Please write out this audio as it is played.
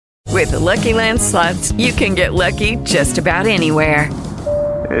With Lucky Land Slots, you can get lucky just about anywhere.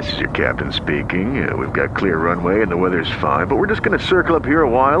 This is your captain speaking. We've got clear runway and the weather's fine, but we're just going to circle up here a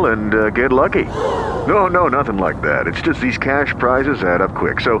while and get lucky. No, nothing like that. It's just these cash prizes add up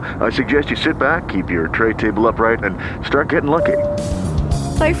quick. So I suggest you sit back, keep your tray table upright, and start getting lucky.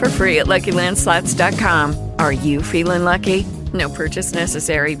 Play for free at LuckyLandSlots.com. Are you feeling lucky? No purchase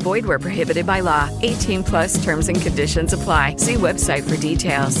necessary. Void where prohibited by law. 18 plus terms and conditions apply. See website for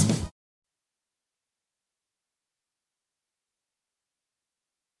details.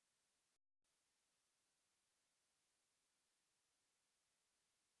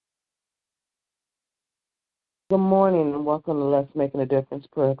 Good morning and welcome to Let's Making a Difference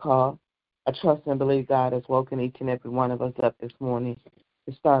prayer call. I trust and believe God has woken each and every one of us up this morning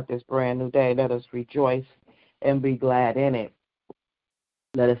to start this brand new day. Let us rejoice and be glad in it.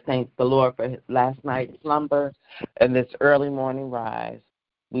 Let us thank the Lord for last night's slumber and this early morning rise.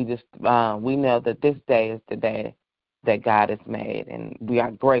 We know that this day is the day that God has made, and we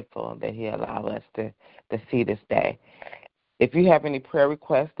are grateful that He allowed us to see this day. If you have any prayer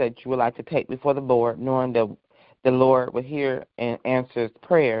requests that you would like to take before the Lord, knowing that the Lord will hear and answers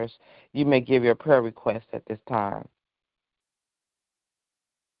prayers, you may give your prayer request at this time.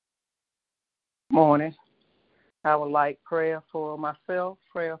 Morning. I would like prayer for myself,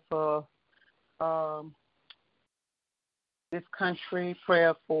 prayer for this country,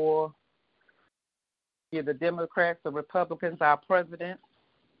 prayer for the Democrats, the Republicans, our president,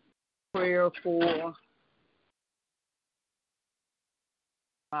 prayer for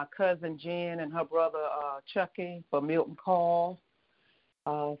my cousin Jen and her brother Chucky, for Milton Call,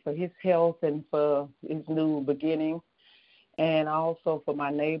 for his health and for his new beginning, and also for my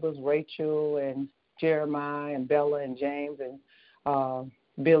neighbors Rachel and Jeremiah and Bella and James and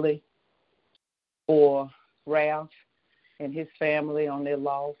Billy, for Ralph and his family on their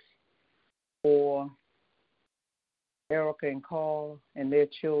loss, for Erica and Carl and their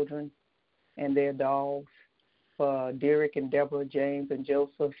children and their dogs, for Derek and Deborah, James and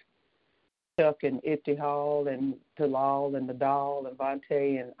Joseph, Chuck and Itty Hall and Talal and Nadal and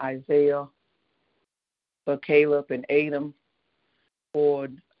Vontae and Isaiah, for Caleb and Adam, for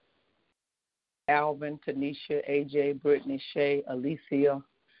Alvin, Tanisha, AJ, Brittany, Shay, Alicia,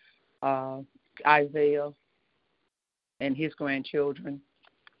 Isaiah and his grandchildren,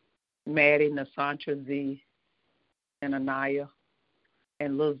 Maddie, Nasantra Z, and Anaya,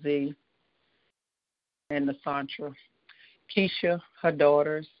 and Lil Z, and Nasantra, Keisha, her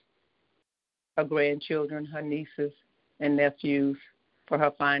daughters, her grandchildren, her nieces and nephews, for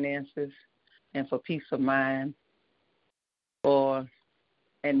her finances and for peace of mind, for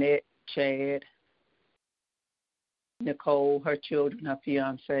Annette, Chad, Nicole, her children, her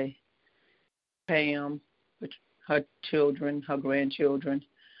fiance, Pam, her children, her grandchildren,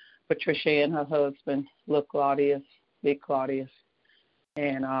 Patricia and her husband, Lil Claudius, Big Claudius,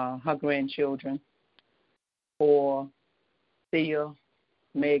 and her grandchildren, for Thea,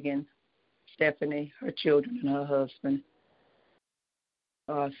 Megan, Stephanie, her children and her husband,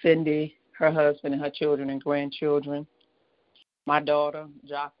 Cindy, her husband and her children and grandchildren, my daughter,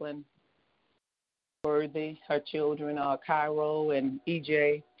 Jacqueline, Worthy, her children, Cairo and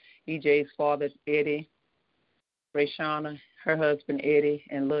EJ, EJ's father, Eddie, Rayshana, her husband, Eddie,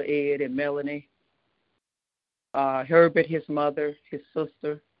 and Lil Ed and Melanie, Herbert, his mother, his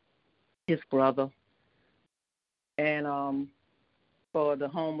sister, his brother, and for the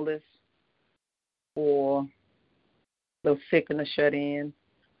homeless, for the sick and the shut-in,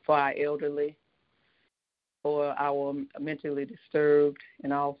 for our elderly, for our mentally disturbed,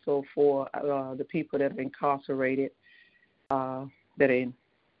 and also for the people that are incarcerated. And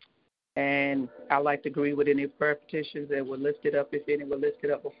I'd like to agree with any prayer petitions that were lifted up, if any were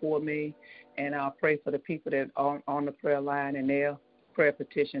lifted up before me. And I'll pray for the people that are on the prayer line and their prayer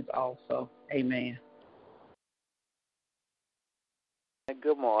petitions also. Amen.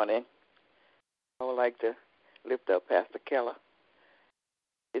 Good morning. I would like to lift up Pastor Keller,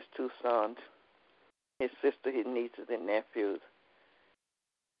 his two sons, his sister, his nieces, and nephews.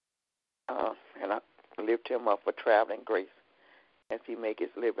 And I lift him up for traveling grace as he make his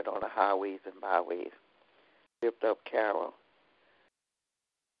living on the highways and byways. Lift up Carol.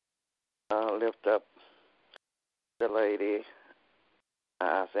 Lift up the lady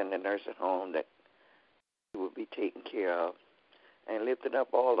in the nursing home that he will be taken care of. And lifting up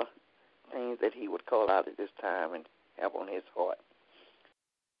all the things that he would call out at this time and have on his heart.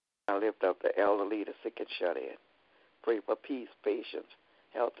 I lift up the elderly, the sick and shut in. Pray for peace, patience,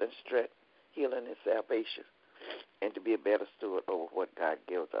 health and strength, healing and salvation, and to be a better steward over what God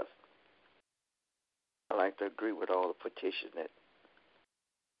gives us. I like to agree with all the petitions that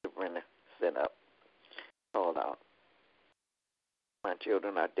Brenda sent up, called out. My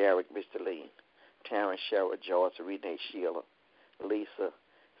children are Derek, Mr. Lee, Terrence, Cheryl, Joyce, Renee, Sheila, Lisa,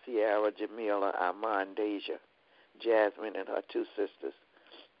 Sierra, Jamila, Armand, Deja, Jasmine and her 2 sisters,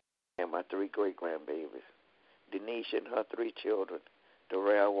 and my 3 great-grandbabies, Denisha and her 3 children,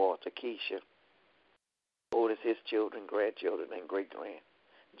 Darrell, Walter, Keisha, Otis, his children, grandchildren, and great-grand,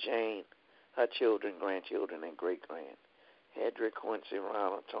 Jane, her children, grandchildren, and great-grand, Hedrick, Quincy,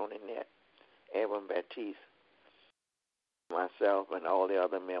 Ronald, Tony, Nett, Evan, Baptiste, myself, and all the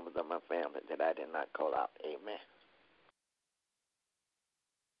other members of my family that I did not call out. Amen.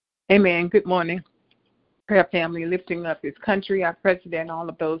 Amen. Good morning. Prayer family, lifting up this country, our president, all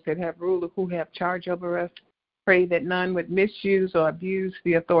of those that have rule who have charge over us. Pray that none would misuse or abuse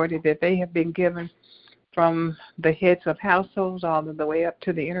the authority that they have been given from the heads of households all the way up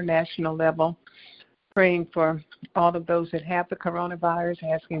to the international level. Praying for all of those that have the coronavirus,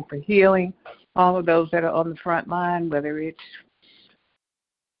 asking for healing, all of those that are on the front line, whether it's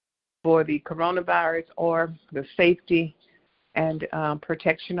for the coronavirus or the safety and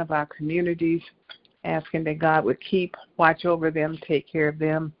protection of our communities, asking that God would watch over them, take care of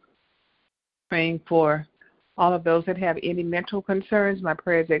them. Praying for all of those that have any mental concerns. My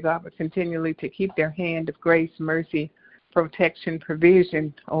prayer is that God would continually to keep their hand of grace, mercy, protection,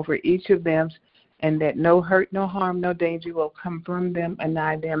 provision over each of them, and that no hurt, no harm, no danger will come from them and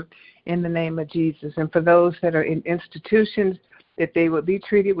nigh them in the name of Jesus. And for those that are in institutions, that they would be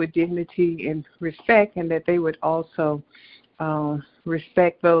treated with dignity and respect, and that they would also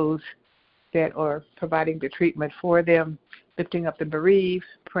respect those that are providing the treatment for them, lifting up the bereaved,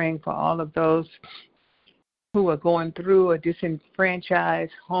 praying for all of those who are going through or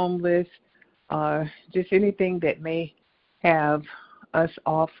disenfranchised, homeless, just anything that may have us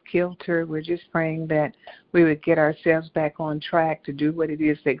off kilter. We're just praying that we would get ourselves back on track to do what it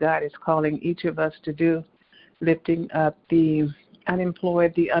is that God is calling each of us to do, lifting up the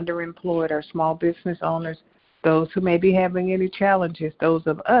unemployed, the underemployed, our small business owners, those who may be having any challenges, those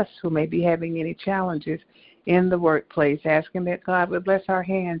of us who may be having any challenges in the workplace, asking that God would bless our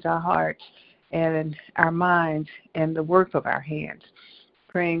hands, our hearts, and our minds, and the work of our hands.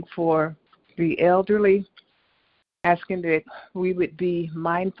 Praying for the elderly, asking that we would be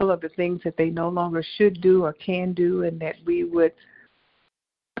mindful of the things that they no longer should do or can do, and that we would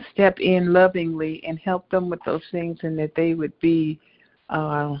step in lovingly and help them with those things, and that they would be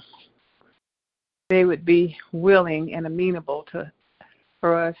willing and amenable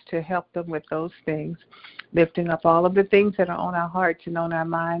for us to help them with those things. Lifting up all of the things that are on our hearts and on our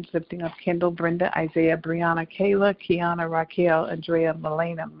minds, lifting up Kendall, Brenda, Isaiah, Brianna, Kayla, Kiana, Raquel, Andrea,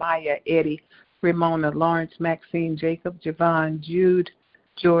 Melena, Maya, Eddie, Ramona, Lawrence, Maxine, Jacob, Javon, Jude,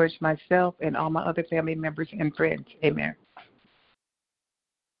 George, myself, and all my other family members and friends. Amen.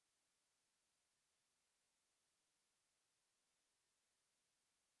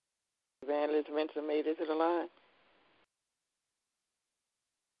 Evangelist Vincent made it to the line.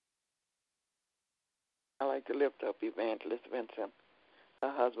 I'd like to lift up Evangelist Vincent,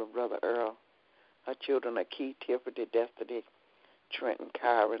 her husband, Brother Earl, her children are Keith, Tiffany, Destiny, Trenton,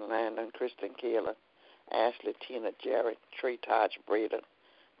 Kyron, Landon, Kristen, Kayla, Ashley, Tina, Jared, Trey, Taj, Braden,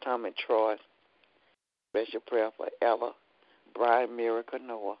 Tom, and Troy. Special prayer for Ella, Brian, Miracle,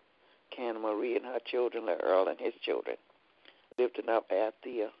 Noah, Canna Marie and her children, Earl and his children. Lifting up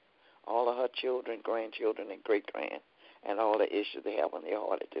Althea, all of her children, grandchildren, and great-grand, and all the issues they have on their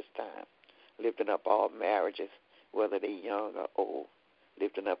heart at this time. Lifting up all marriages, whether they're young or old.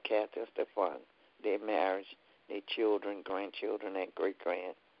 Lifting up Kathy and Stefan, their marriage, their children, grandchildren, and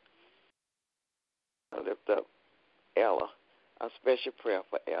great-grand. I lift up Ella, a special prayer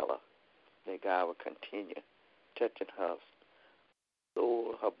for Ella, that God will continue touching her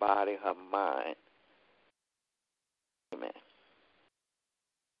soul, her body, her mind. Amen.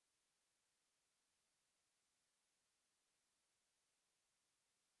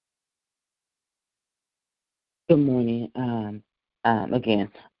 Good morning. Again,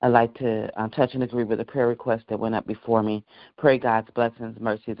 I'd like to touch and agree with the prayer request that went up before me. Pray God's blessings,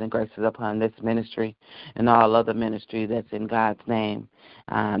 mercies, and graces upon this ministry and all other ministry that's in God's name,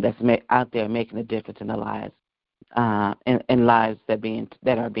 that's out there making a difference in the lives. In lives that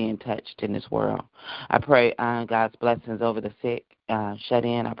are being touched in this world. I pray God's blessings over the sick, shut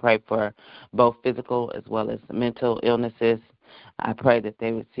in. I pray for both physical as well as mental illnesses. I pray that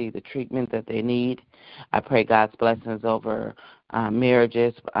they would see the treatment that they need. I pray God's blessings over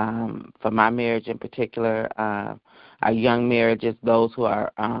marriages, for my marriage in particular, our young marriages, those who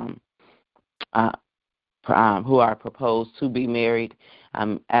are proposed to be married.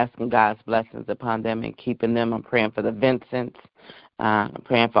 I'm asking God's blessings upon them and keeping them. I'm praying for the Vincents, I'm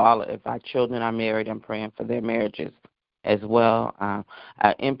praying for if our children are married, I'm praying for their marriages as well.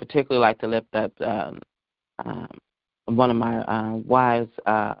 I in particular like to lift up one of my wives,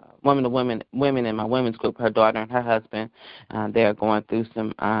 women in my women's group, her daughter and her husband. They're going through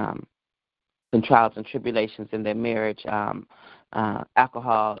some trials and tribulations in their marriage.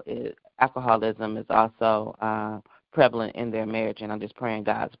 Alcoholism is also prevalent in their marriage, and I'm just praying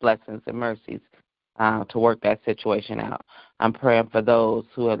God's blessings and mercies to work that situation out. I'm praying for those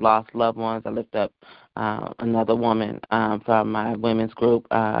who have lost loved ones. I lift up another woman from my women's group,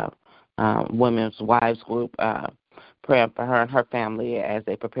 women's wives group, praying for her and her family as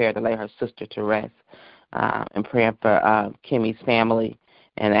they prepare to lay her sister to rest, and praying for Kimmy's family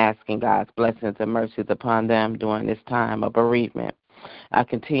and asking God's blessings and mercies upon them during this time of bereavement. I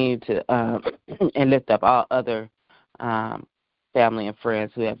continue to and lift up all other family and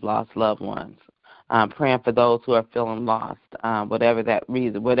friends who have lost loved ones. Praying for those who are feeling lost, whatever that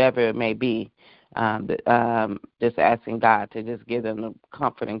reason, whatever it may be. Just asking God to just give them the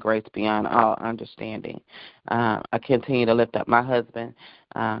comfort and grace beyond all understanding. I continue to lift up my husband,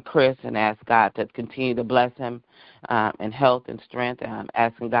 Chris, and ask God to continue to bless him in health and strength. I'm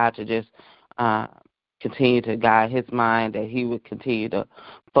asking God to just continue to guide his mind, that he would continue to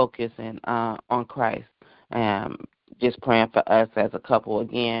focus on Christ. Just praying for us as a couple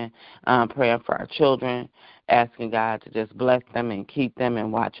again, praying for our children, asking God to just bless them and keep them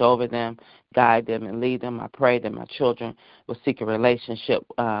and watch over them, guide them and lead them. I pray that my children will seek a relationship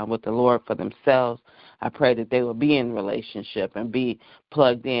with the Lord for themselves. I pray that they will be in relationship and be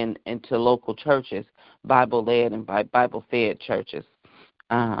plugged into local churches, Bible-led and Bible-fed churches.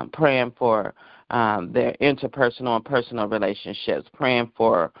 Praying for their interpersonal and personal relationships, praying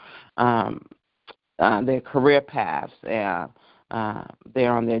for their career paths, they're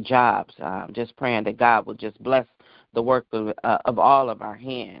on their jobs, just praying that God will just bless the work of all of our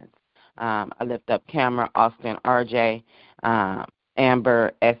hands. I lift up Cameron, Austin, RJ,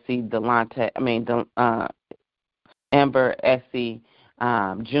 Amber, Essie, Amber, Essie,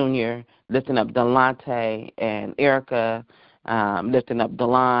 Jr., lifting up Delonte and Erica, lifting up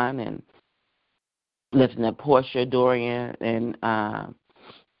Delon, and lifting up Portia, Dorian, and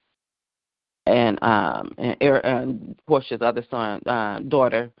Portia's other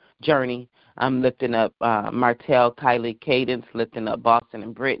daughter, Journey. I'm lifting up Martell, Kylie, Cadence, lifting up Boston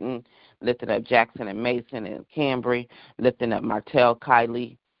and Britton, lifting up Jackson and Mason and Cambry, lifting up Martell,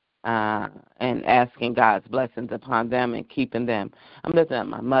 Kylie, and asking God's blessings upon them and keeping them. I'm lifting up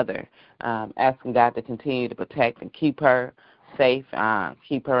my mother, asking God to continue to protect and keep her safe,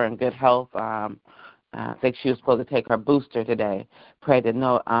 keep her in good health. I think she was supposed to take her booster today. Pray that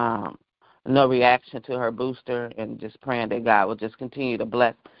no reaction to her booster, and just praying that God will just continue to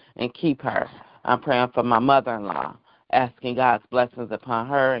bless and keep her. I'm praying for my mother-in-law, asking God's blessings upon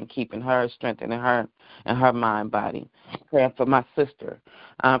her and keeping her, strengthening her and her mind, body. Praying for my sister,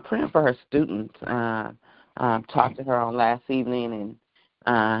 praying for her students. Talked to her on last evening,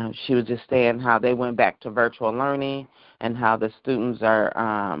 and she was just saying how they went back to virtual learning and how the students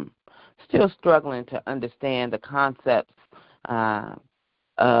are still struggling to understand the concepts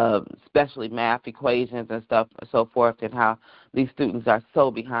especially math equations and stuff and so forth, and how these students are so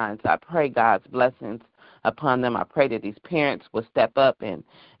behind. So I pray God's blessings upon them. I pray that these parents will step up and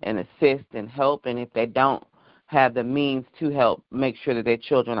assist and help, and if they don't have the means to help, make sure that their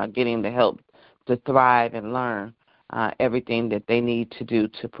children are getting the help to thrive and learn everything that they need to do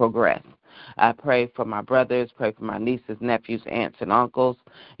to progress. I pray for my brothers, pray for my nieces, nephews, aunts, and uncles,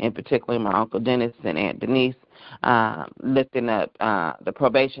 and particularly my Uncle Dennis and Aunt Denise, lifting up the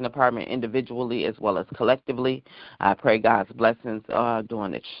probation department individually as well as collectively. I pray God's blessings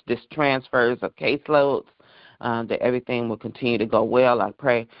during this transfers of caseloads, that everything will continue to go well. I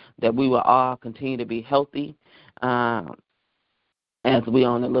pray that we will all continue to be healthy as we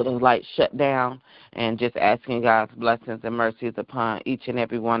on a little light shutdown, and just asking God's blessings and mercies upon each and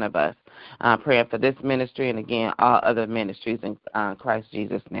every one of us. Praying for this ministry and, again, all other ministries in Christ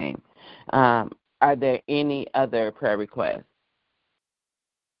Jesus' name. Are there any other prayer requests?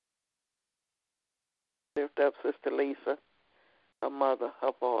 Lift up Sister Lisa, her mother, her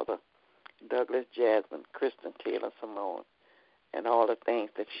father, Douglas, Jasmine, Kristen, Taylor, Simone, and all the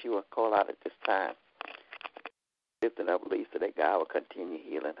things that she will call out at this time. Lifting up Lisa, that God will continue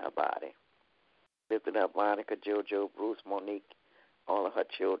healing her body. Lifting up Monica, JoJo, Bruce, Monique, all of her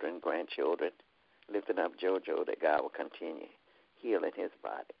children, grandchildren. Lifting up JoJo, that God will continue healing his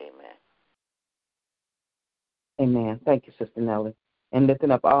body. Amen. Amen. Thank you, Sister Nellie. And lifting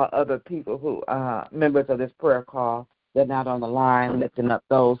up all other people who members of this prayer call, they're not on the line, lifting up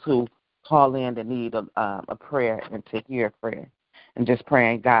those who call in that need a prayer and to hear prayer. and just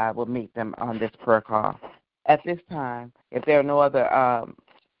praying God will meet them on this prayer call. At this time, if there are no other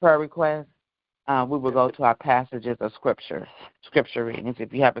prayer requests, we will go to our passages of scripture readings.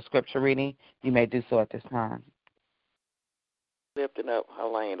 If you have a scripture reading, you may do so at this time. Lifting up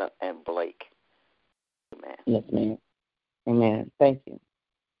Helena and Blake. Amen. Yes, ma'am. Amen. Thank you.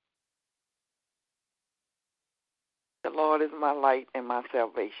 The Lord is my light and my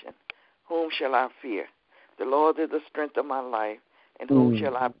salvation. Whom shall I fear? The Lord is the strength of my life, and whom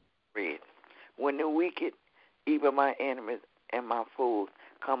shall I dread? When the wicked, even my enemies and my foes,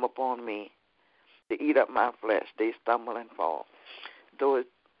 come upon me to eat up my flesh, they stumble and fall. Though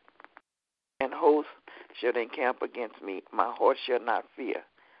an host should encamp against me, my heart shall not fear.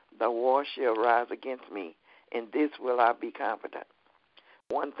 The war shall rise against me, in this will I be confident.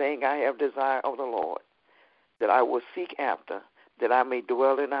 One thing I have desired of the Lord, that I will seek after, that I may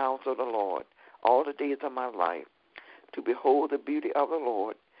dwell in the house of the Lord all the days of my life, to behold the beauty of the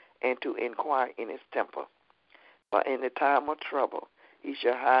Lord, and to inquire in his temple. For in the time of trouble he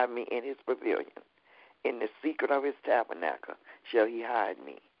shall hide me in his pavilion. In the secret of his tabernacle shall he hide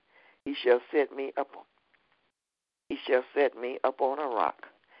me. He shall set me upon a rock,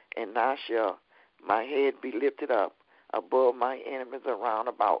 and now shall my head be lifted up above my enemies around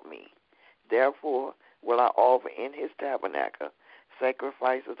about me. Therefore will I offer in his tabernacle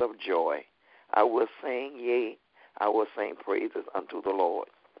sacrifices of joy. I will sing, yea, I will sing praises unto the Lord.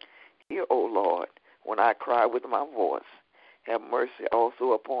 Hear, O Lord, when I cry with my voice. Have mercy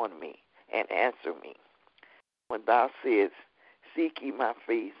also upon me, and answer me. When thou sayest, seek ye my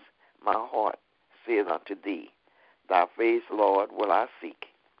face, my heart says unto thee, thy face, Lord, will I seek.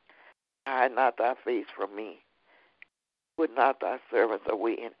 Hide not thy face from me. Put not thy servants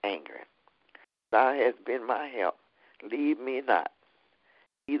away in anger. Thou hast been my help. Leave me not,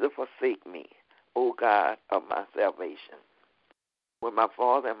 either forsake me, O God of my salvation. When my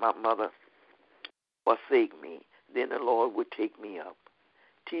father and my mother forsake me, then the Lord will take me up.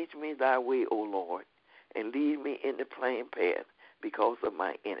 Teach me thy way, O Lord, and lead me in the plain path because of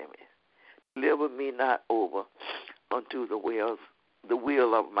my enemies. Deliver me not over unto the will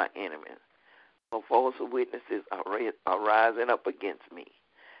of my enemies. For false witnesses are rising up against me,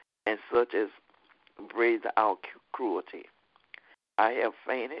 and such as breathe out cruelty. I have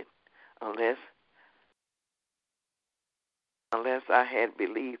fainted unless I had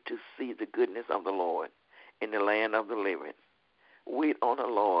believed to see the goodness of the Lord in the land of the living. Wait on the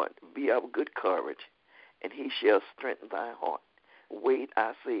Lord, be of good courage, and he shall strengthen thy heart. Wait,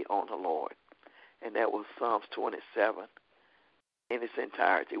 I say, on the Lord. And that was Psalms 27 in its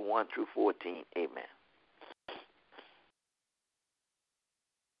entirety, 1 through 14. Amen.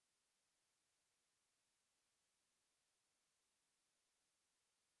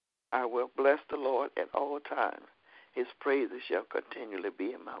 I will bless the Lord at all times. His praises shall continually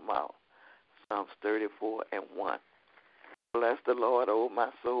be in my mouth. Psalms 34 and 1. Bless the Lord, O my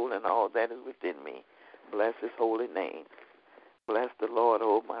soul, and all that is within me. Bless his holy name. Bless the Lord,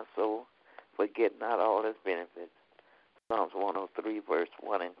 O my soul. Forget not all his benefits. Psalms 103, verse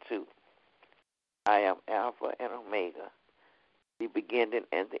 1 and 2. I am Alpha and Omega, the beginning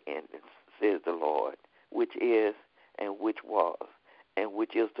and the ending, says the Lord, which is and which was and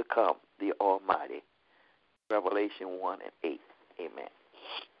which is to come, the Almighty. Revelation 1 and 8. Amen.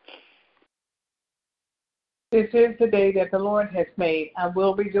 This is the day that the Lord has made. I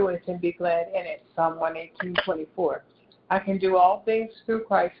will rejoice and be glad in it. Psalm 118:24. I can do all things through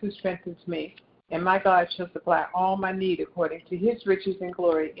Christ who strengthens me, and my God shall supply all my need according to his riches and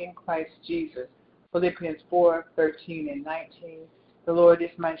glory in Christ Jesus. Philippians 4:13 and 19. The Lord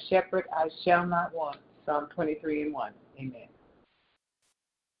is my shepherd, I shall not want. Psalm 23 and 1. Amen.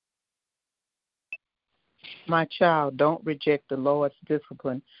 My child, don't reject the Lord's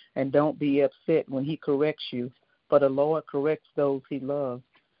discipline, and don't be upset when he corrects you, for the Lord corrects those he loves,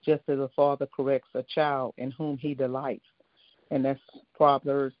 just as a father corrects a child in whom he delights. And that's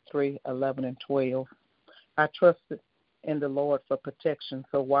Proverbs 3:11 and 12. I trusted in the Lord for protection,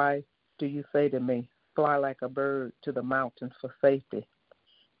 so why do you say to me, fly like a bird to the mountains for safety?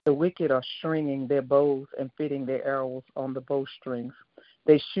 The wicked are stringing their bows and fitting their arrows on the bowstrings.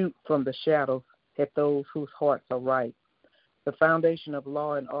 They shoot from the shadows at those whose hearts are right. The foundation of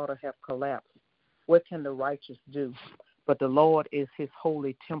law and order have collapsed. What can the righteous do? But the Lord is his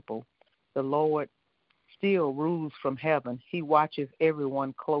holy temple. The Lord still rules from heaven. He watches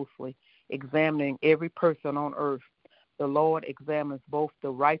everyone closely, examining every person on earth. The Lord examines both the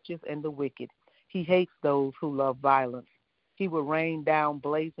righteous and the wicked. He hates those who love violence. He will rain down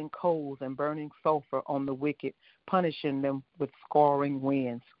blazing coals and burning sulfur on the wicked, punishing them with scoring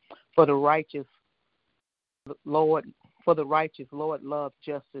winds. For the righteous, Lord For the righteous Lord loves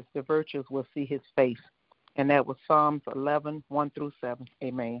justice. The virtuous will see his face. And that was Psalms 11, 1 through 7.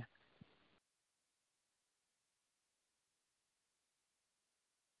 Amen.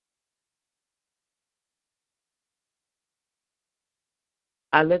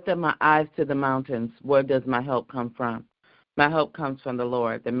 I lift up my eyes to the mountains. Where does my help come from? My help comes from the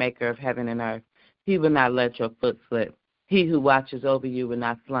Lord, the maker of heaven and earth. He will not let your foot slip. He who watches over you will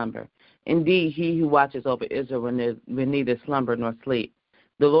not slumber. Indeed, he who watches over Israel will neither slumber nor sleep.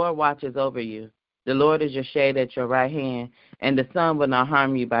 The Lord watches over you. The Lord is your shade at your right hand, and the sun will not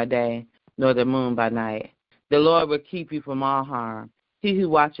harm you by day, nor the moon by night. The Lord will keep you from all harm. He who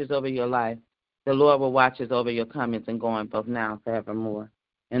watches over your life, the Lord will watches over your comings and going both now and forevermore.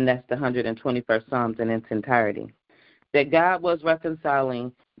 And that's the 121st Psalms in its entirety. That God was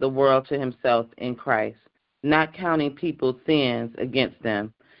reconciling the world to himself in Christ, not counting people's sins against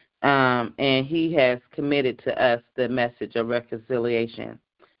them, and he has committed to us the message of reconciliation.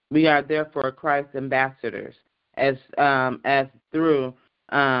 We are therefore Christ's ambassadors, as through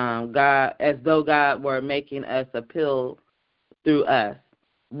God, as though God were making us appeal through us.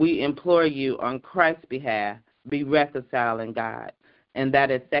 We implore you on Christ's behalf, be reconciling God. And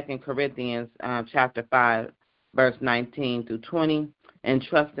that is 2 Corinthians chapter 5, verse 19 through 20. And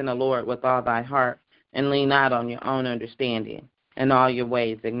trust in the Lord with all thy heart, and lean not on your own understanding. In all your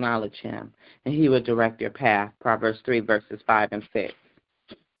ways acknowledge him, and he will direct your path. Proverbs 3, verses 5 and 6.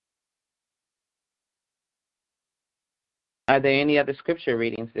 Are there any other scripture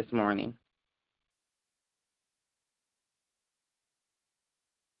readings this morning?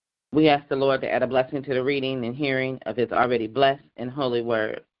 We ask the Lord to add a blessing to the reading and hearing of his already blessed and holy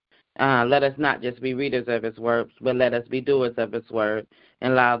word. Let us not just be readers of his words, but let us be doers of his word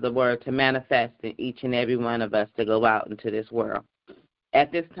and allow the word to manifest in each and every one of us to go out into this world.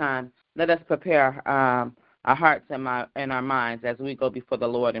 At this time, let us prepare our hearts and our minds as we go before the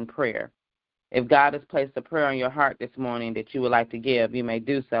Lord in prayer. If God has placed a prayer on your heart this morning that you would like to give, you may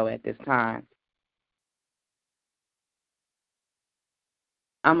do so at this time.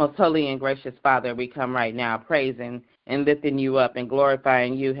 Our most holy and gracious Father, we come right now praising and lifting you up and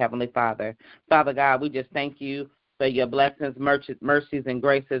glorifying you, Heavenly Father. Father God, we just thank you for your blessings, mercies, and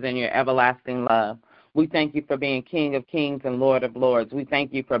graces, and your everlasting love. We thank you for being King of kings and Lord of lords. We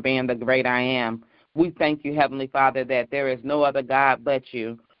thank you for being the great I am. We thank you, Heavenly Father, that there is no other God but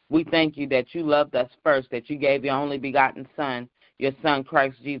you. We thank you that you loved us first, that you gave your only begotten Son, your Son,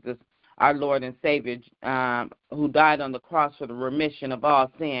 Christ Jesus, our Lord and Savior, who died on the cross for the remission of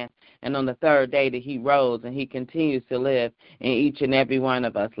all sin, and on the third day that he rose, and he continues to live in each and every one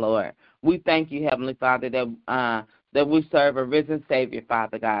of us, Lord. We thank you, Heavenly Father, that we serve a risen Savior,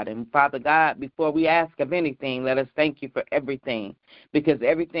 Father God. And, Father God, before we ask of anything, let us thank you for everything, because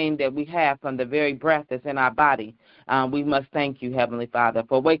everything that we have from the very breath that's in our body, we must thank you, Heavenly Father,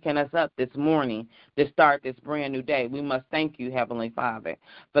 for waking us up this morning to start this brand new day. We must thank you, Heavenly Father,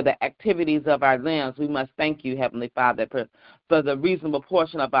 for the activities of our limbs. We must thank you, Heavenly Father, for the reasonable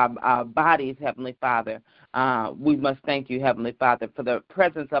portion of our bodies, Heavenly Father. We must thank you, Heavenly Father, for the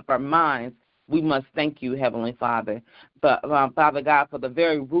presence of our minds. We must thank you, Heavenly Father. But, Father God, for the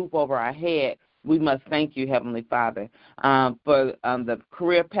very roof over our head, we must thank you, Heavenly Father. For the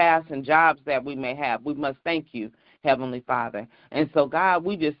career paths and jobs that we may have, we must thank you, Heavenly Father. And so, God,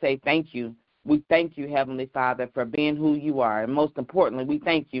 we just say thank you. We thank you, Heavenly Father, for being who you are. And most importantly, we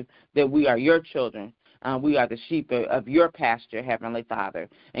thank you that we are your children. We are the sheep of your pasture, Heavenly Father.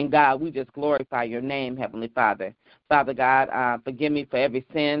 And, God, we just glorify your name, Heavenly Father. Father God, forgive me for every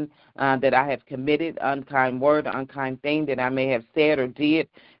sin that I have committed, unkind word, unkind thing that I may have said or did,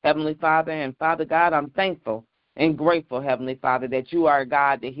 Heavenly Father. And, Father God, I'm thankful and grateful, Heavenly Father, that you are a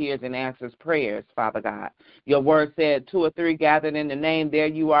God that hears and answers prayers, Father God. Your word said 2 or 3 gathered in the name, there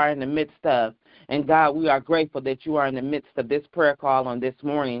you are in the midst of. And, God, we are grateful that you are in the midst of this prayer call on this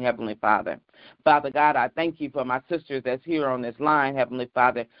morning, Heavenly Father. Father God, I thank you for my sisters that's here on this line, Heavenly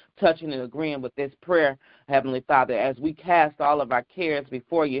Father, touching and agreeing with this prayer, Heavenly Father, as we cast all of our cares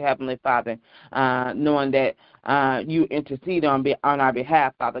before you, Heavenly Father, knowing that you intercede on our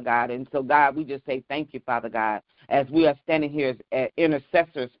behalf, Father God. And so, God, we just say thank you, Father God. As we are standing here as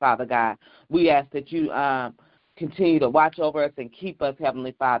intercessors, Father God, we ask that you continue to watch over us and keep us,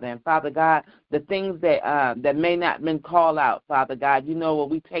 Heavenly Father. And, Father God, the things that may not have been called out, Father God, you know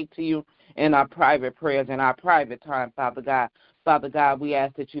what we take to you in our private prayers, in our private time, Father God. Father God, we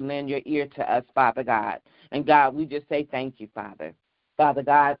ask that you lend your ear to us, Father God. And, God, we just say thank you, Father. Father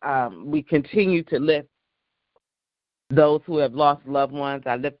God, we continue to lift those who have lost loved ones.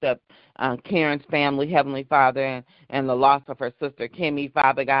 I lift up Karen's family, Heavenly Father, and the loss of her sister, Kimmy,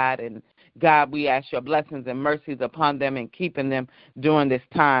 Father God. And God, we ask your blessings and mercies upon them and keeping them during this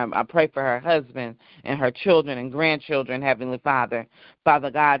time. I pray for her husband and her children and grandchildren, Heavenly Father. Father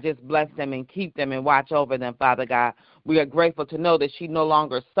God, just bless them and keep them and watch over them, Father God. We are grateful to know that she no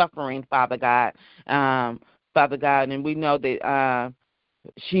longer is suffering, Father God. Father God, and we know that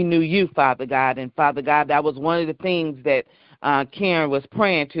she knew you, Father God. And, Father God, that was one of the things that Karen was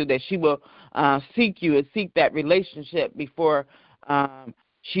praying to, that she will seek you and seek that relationship before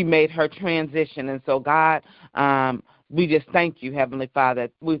she made her transition. And so, God, we just thank you, Heavenly Father.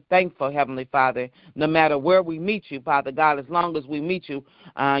 We're thankful, Heavenly Father, no matter where we meet you, Father God, as long as we meet you,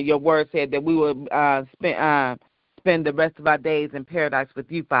 your word said that we will spend the rest of our days in paradise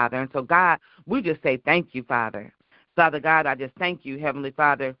with you, Father. And so, God, we just say thank you, Father. Father God, I just thank you, Heavenly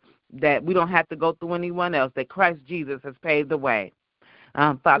Father, that we don't have to go through anyone else, that Christ Jesus has paved the way.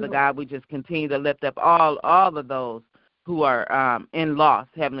 Father God, we just continue to lift up all of those who are in loss,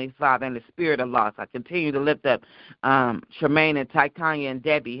 Heavenly Father, in the spirit of loss. I continue to lift up Charmaine and Titania and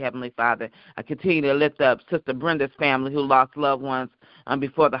Debbie, Heavenly Father. I continue to lift up Sister Brenda's family who lost loved ones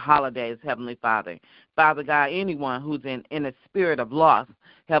before the holidays, Heavenly Father. Father God, anyone who's in a spirit of loss,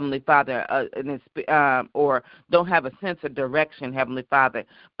 Heavenly Father, or don't have a sense of direction, Heavenly Father.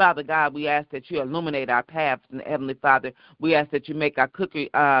 Father God, we ask that you illuminate our paths, Heavenly Father. We ask that you make our Cookie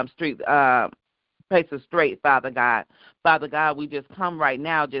Street places straight, Father God. Father God, we just come right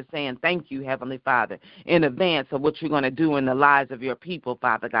now just saying thank you, Heavenly Father, in advance of what you're going to do in the lives of your people,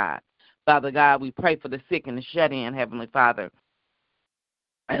 Father God. Father God, we pray for the sick and the shut-in, Heavenly Father,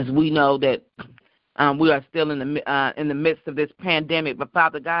 as we know that we are still in the midst of this pandemic. But,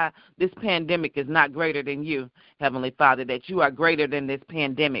 Father God, this pandemic is not greater than you, Heavenly Father, that you are greater than this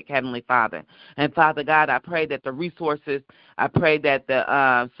pandemic, Heavenly Father. And, Father God, I pray that the resources, I pray that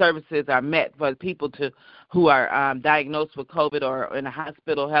the services are met for people who are diagnosed with COVID or in a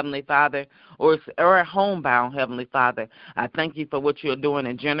hospital, Heavenly Father, or homebound, Heavenly Father. I thank you for what you're doing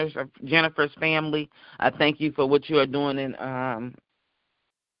in Jennifer's family. I thank you for what you are doing in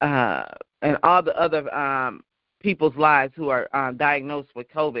and all the other people's lives who are diagnosed with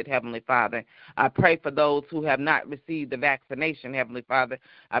COVID, Heavenly Father. I pray for those who have not received the vaccination, Heavenly Father.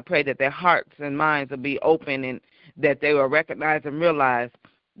 I pray that their hearts and minds will be open and that they will recognize and realize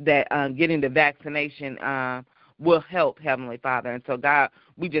that getting the vaccination will help, Heavenly Father. And so, God,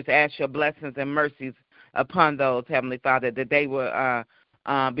 we just ask your blessings and mercies upon those, Heavenly Father, that they will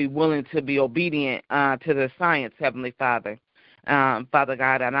be willing to be obedient to the science, Heavenly Father. Father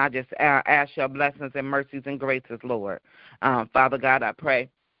God, and I just ask your blessings and mercies and graces, Lord. Father God, I pray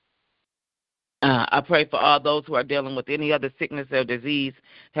for all those who are dealing with any other sickness or disease,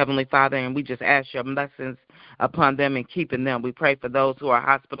 Heavenly Father, and we just ask your blessings upon them and keeping them. We pray for those who are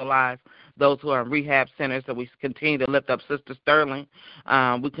hospitalized, those who are in rehab centers, so we continue to lift up Sister Sterling.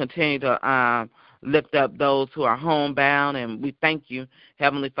 We continue to lift up those who are homebound, and we thank you,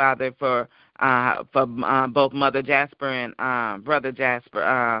 Heavenly Father, for both Mother Jasper and Brother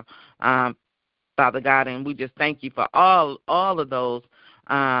Jasper, Father God, and we just thank you for all of those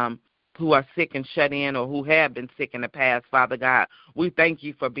who are sick and shut in or who have been sick in the past, Father God. We thank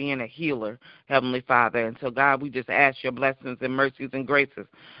you for being a healer, Heavenly Father. And so, God, we just ask your blessings and mercies and graces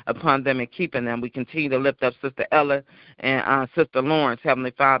upon them and keeping them. We continue to lift up Sister Ella and Sister Lawrence,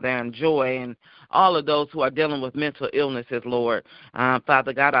 Heavenly Father, and Joy, and all of those who are dealing with mental illnesses, Lord.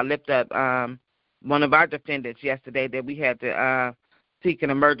 Father God, I lift up one of our defendants yesterday that we had to seek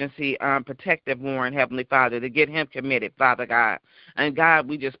an emergency protective warrant, Heavenly Father, to get him committed, Father God. And, God,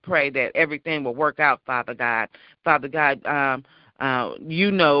 we just pray that everything will work out, Father God. Father God,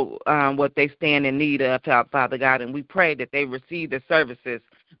 you know what they stand in need of, Father God, and we pray that they receive the services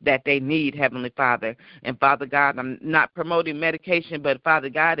that they need, Heavenly Father. And, Father God, I'm not promoting medication, but, Father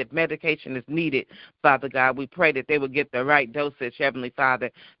God, if medication is needed, Father God, we pray that they will get the right dosage, Heavenly Father,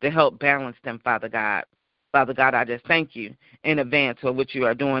 to help balance them, Father God. Father God, I just thank you in advance for what you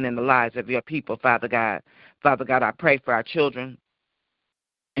are doing in the lives of your people, Father God. Father God, I pray for our children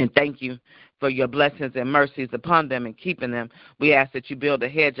and thank you for your blessings and mercies upon them and keeping them. We ask that you build a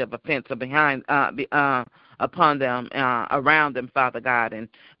hedge of a fence upon them, around them, Father God. And,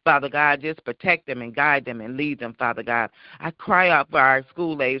 Father God, just protect them and guide them and lead them, Father God. I cry out for our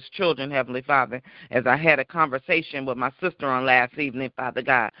school-age children, Heavenly Father, as I had a conversation with my sister on last evening, Father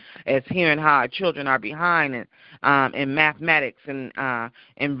God, as hearing how our children are behind in mathematics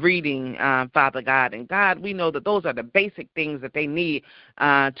and reading, Father God. And, God, we know that those are the basic things that they need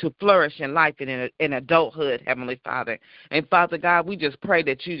to flourish in life and in adulthood, Heavenly Father. And, Father God, we just pray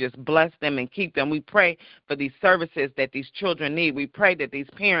that you just bless them and keep them. We pray for these services that these children need. We pray that these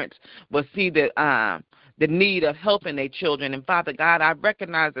parents will see the the need of helping their children. And, Father God, I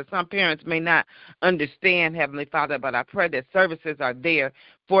recognize that some parents may not understand, Heavenly Father, but I pray that services are there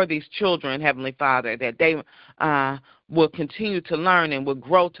for these children, Heavenly Father, that they will continue to learn and will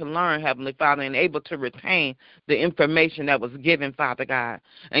grow to learn, Heavenly Father, and able to retain the information that was given, Father God.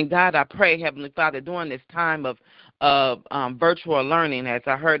 And, God, I pray, Heavenly Father, during this time of virtual learning, as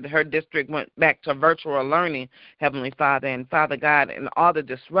I heard her district went back to virtual learning, Heavenly Father, and Father God, and all the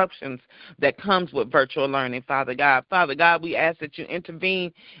disruptions that comes with virtual learning, Father God. Father God, we ask that you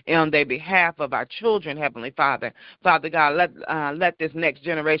intervene on their behalf of our children, Heavenly Father. Father God, let this next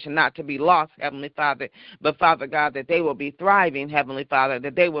generation not to be lost, Heavenly Father, but Father God, that they will be thriving, Heavenly Father,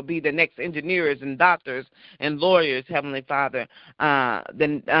 that they will be the next engineers and doctors and lawyers, Heavenly Father,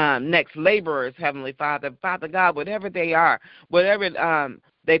 the next laborers, Heavenly Father. Father God, whatever they are, whatever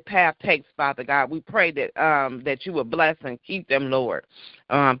their path takes, Father God, we pray that that you will bless and keep them, Lord.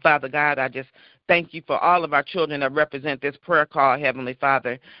 Father God, I just thank you for all of our children that represent this prayer call, Heavenly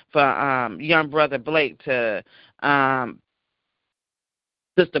Father, for young brother Blake to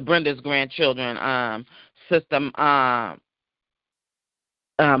Sister Brenda's grandchildren, Sister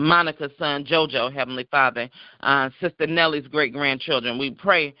Monica's son, JoJo, Heavenly Father, Sister Nellie's great-grandchildren. We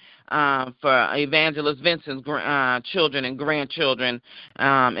pray for Evangelist Vincent's children and grandchildren,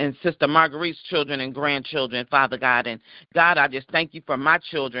 and Sister Marguerite's children and grandchildren, Father God. And, God, I just thank you for my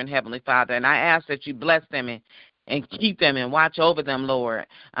children, Heavenly Father, and I ask that you bless them and keep them and watch over them, Lord.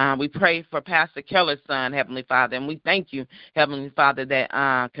 We pray for Pastor Keller's son, Heavenly Father, and we thank you, Heavenly Father, that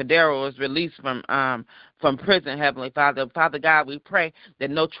Cadero was released from prison, Heavenly Father. Father God, we pray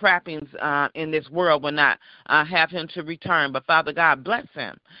that no trappings in this world will not have him to return. But, Father God, bless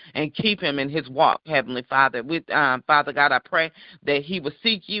him and keep him in his walk, Heavenly Father. With Father God, I pray that he will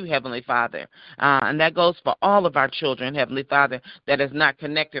seek you, Heavenly Father. And that goes for all of our children, Heavenly Father, that is not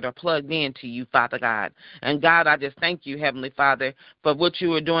connected or plugged in to you, Father God. And, God, I just thank you, Heavenly Father, for what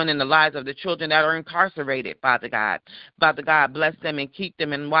you are doing in the lives of the children that are incarcerated, Father God. Father God, bless them and keep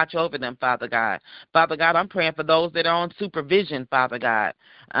them and watch over them, Father God. Father God, I'm praying for those that are on supervision, Father God.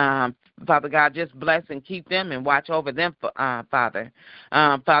 Father God, just bless and keep them and watch over them, Father.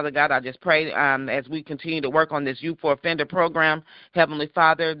 Father God, I just pray as we continue to work on this Youth for Offender program, Heavenly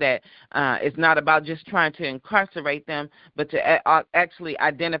Father, that it's not about just trying to incarcerate them, but to actually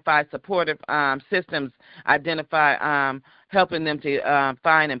identify supportive systems, identify helping them to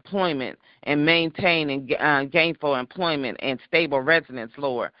find employment and maintain and gainful employment and stable residence,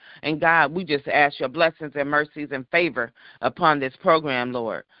 Lord. And, God, we just ask your blessings and mercies and favor upon this program,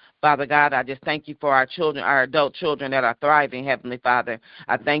 Lord. Father God, I just thank you for our children, our adult children that are thriving, Heavenly Father.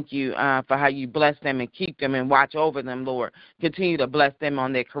 I thank you for how you bless them and keep them and watch over them, Lord. Continue to bless them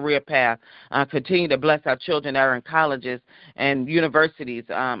on their career path. Continue to bless our children that are in colleges and universities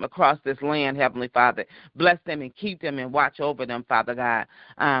across this land, Heavenly Father. Bless them and keep them and watch over them, Father God.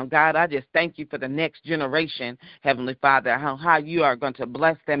 God, I just thank you for the next generation, Heavenly Father, how you are going to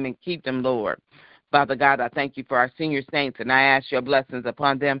bless them and keep them, Lord. Father God, I thank you for our senior saints, and I ask your blessings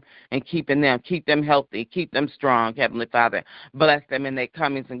upon them and keeping them. Keep them healthy. Keep them strong, Heavenly Father. Bless them in their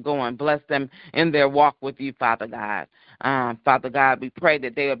comings and going. Bless them in their walk with you, Father God. Father God, we pray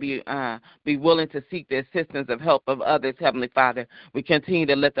that they will be willing to seek the assistance of help of others, Heavenly Father. We continue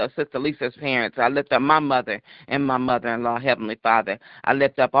to lift up Sister Lisa's parents. I lift up my mother and my mother-in-law, Heavenly Father. I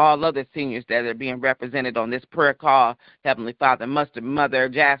lift up all other seniors that are being represented on this prayer call, Heavenly Father. Mother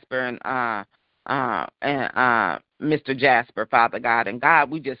Jasper and Mr. Jasper, Father God. And,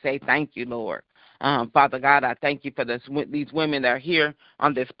 God, we just say thank you, Lord. Father God, I thank you for these women that are here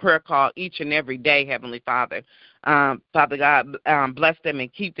on this prayer call each and every day, Heavenly Father. Father God, bless them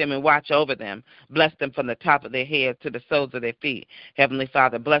and keep them and watch over them. Bless them from the top of their head to the soles of their feet, Heavenly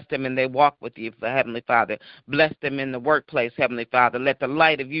Father. Bless them in their walk with you, Heavenly Father. Bless them in the workplace, Heavenly Father. Let the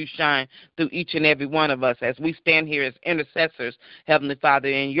light of you shine through each and every one of us as we stand here as intercessors, Heavenly Father,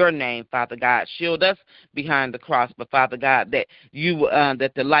 in your name, Father God. Shield us behind the cross, but, Father God, that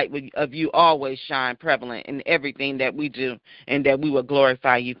that the light of you always shine prevalent in everything that we do, and that we will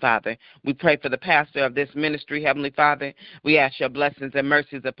glorify you, Father. We pray for the pastor of this ministry, Heavenly Father. We ask your blessings and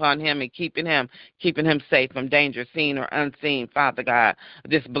mercies upon him and keeping him safe from danger, seen or unseen, Father God.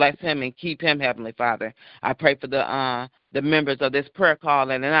 Just bless him and keep him, Heavenly Father. I pray for the members of this prayer call,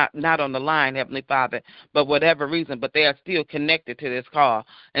 and they're not on the line, Heavenly Father, but whatever reason, but they are still connected to this call.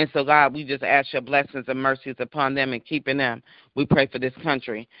 And so, God, we just ask your blessings and mercies upon them and keeping them. We pray for this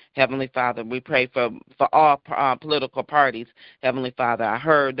country, Heavenly Father. We pray for all political parties, Heavenly Father. I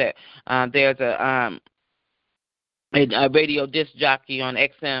heard that there's a radio disc jockey on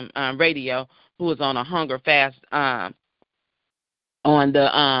XM radio who is on a hunger fast on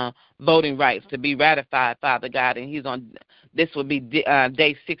the voting rights to be ratified, Father God, and he's on. This will be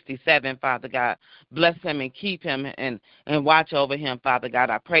day 67, Father God. Bless him and keep him and watch over him, Father God.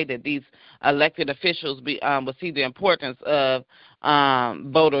 I pray that these elected officials will see the importance of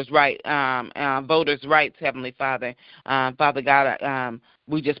voters' rights, Heavenly Father. Father God,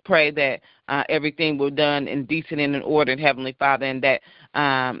 we just pray that everything will be done in decent and in order, Heavenly Father, and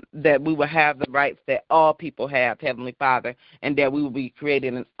that we will have the rights that all people have, Heavenly Father, and that we will be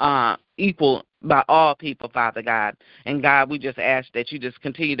created equal by all people, Father God. And God, we just ask that you just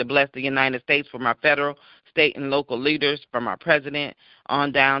continue to bless the United States from our federal, state, and local leaders, from our president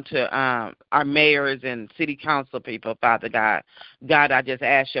on down to our mayors and city council people, Father God. God, I just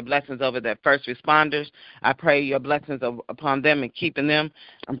ask your blessings over the first responders. I pray your blessings upon them and keeping them.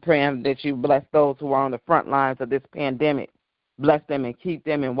 I'm praying that you bless those who are on the front lines of this pandemic. Bless them and keep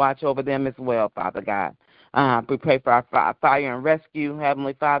them and watch over them as well, Father God. We pray for our fire and rescue,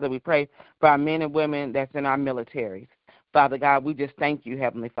 Heavenly Father. We pray for our men and women that's in our militaries. Father God, we just thank you,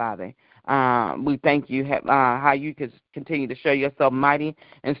 Heavenly Father. We thank you how you can continue to show yourself mighty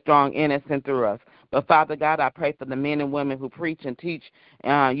and strong in us and through us. But, Father God, I pray for the men and women who preach and teach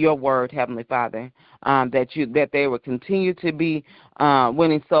your word, Heavenly Father, that they will continue to be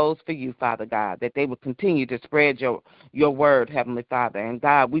winning souls for you, Father God, that they will continue to spread your word, Heavenly Father. And,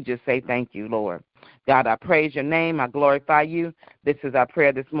 God, we just say thank you, Lord. God, I praise your name. I glorify you. This is our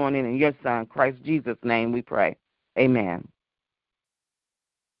prayer this morning. In your Son, Christ Jesus' name, we pray. Amen.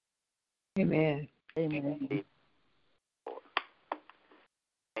 Amen. Amen.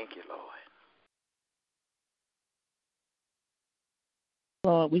 Thank you, Lord.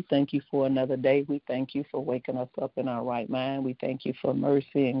 Lord, we thank you for another day. We thank you for waking us up in our right mind. We thank you for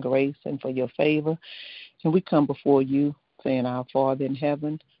mercy and grace and for your favor. And we come before you saying, our Father in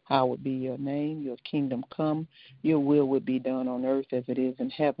heaven, hallowed be your name, your kingdom come, your will would be done on earth as it is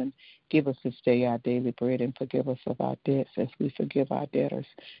in heaven. Give us this day our daily bread and forgive us of our debts as we forgive our debtors.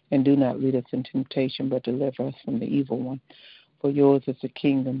 And do not lead us into temptation, but deliver us from the evil one. For yours is the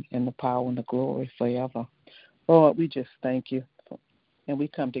kingdom and the power and the glory forever. Lord, we just thank you. And we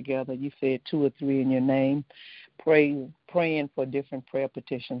come together. You said 2 or 3 in your name, praying for different prayer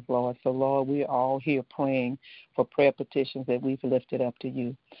petitions, Lord. So, Lord, we're all here praying for prayer petitions that we've lifted up to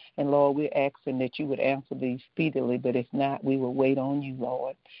you. And, Lord, we're asking that you would answer these speedily, but if not, we will wait on you,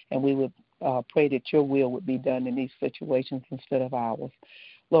 Lord. And we would pray that your will would be done in these situations instead of ours.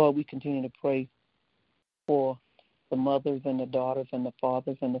 Lord, we continue to pray for the mothers and the daughters and the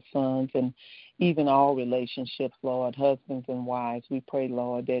fathers and the sons and even all relationships, Lord, husbands and wives. We pray,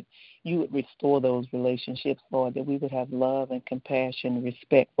 Lord, that you would restore those relationships, Lord, that we would have love and compassion and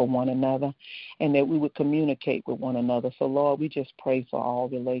respect for one another, and that we would communicate with one another. So, Lord, we just pray for all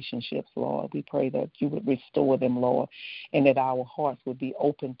relationships, Lord. We pray that you would restore them, Lord, and that our hearts would be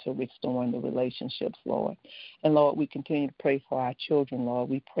open to restoring the relationships, Lord. And, Lord, we continue to pray for our children, Lord.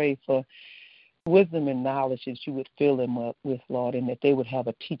 We pray for wisdom and knowledge that you would fill them up with, Lord, and that they would have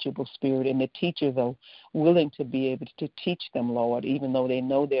a teachable spirit, and the teachers are willing to be able to teach them, Lord, even though they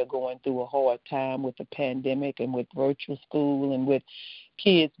know they're going through a hard time with the pandemic and with virtual school and with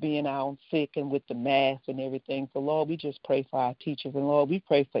kids being out sick and with the mask and everything. So, Lord, we just pray for our teachers. And, Lord, we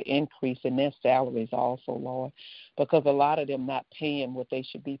pray for increase in their salaries also, Lord, because a lot of them not paying what they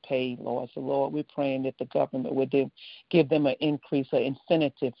should be paid, Lord. So, Lord, we're praying that the government would give them an increase or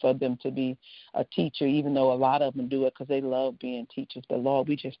incentive for them to be a teacher, even though a lot of them do it because they love being teachers. But, Lord,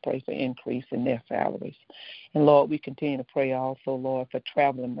 we just pray for increase in their salaries. And, Lord, we continue to pray also, Lord, for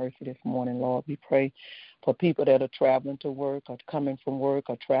traveling mercy this morning, Lord. We pray for people that are traveling to work or coming from work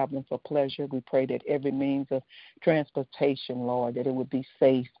or traveling for pleasure. We pray that every means of transportation, Lord, that it would be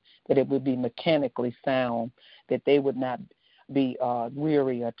safe, that it would be mechanically sound, that they would not be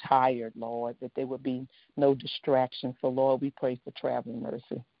weary or tired, Lord, that there would be no distraction. So, Lord, we pray for traveling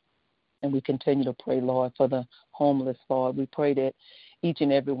mercy. And we continue to pray, Lord, for the homeless, Lord. We pray that each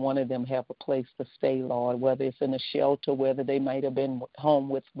and every one of them have a place to stay, Lord, whether it's in a shelter, whether they might have been home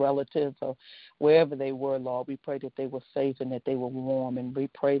with relatives or wherever they were, Lord. We pray that they were safe and that they were warm. And we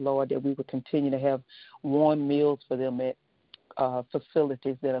pray, Lord, that we would continue to have warm meals for them at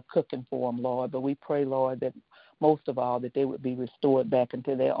facilities that are cooking for them, Lord. But we pray, Lord, that most of all, that they would be restored back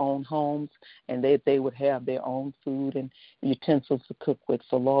into their own homes and that they would have their own food and utensils to cook with.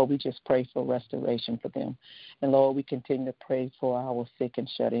 So, Lord, we just pray for restoration for them. And, Lord, we continue to pray for our sick and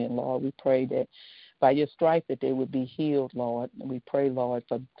shut in, Lord. We pray that by your stripe that they would be healed, Lord. And we pray, Lord,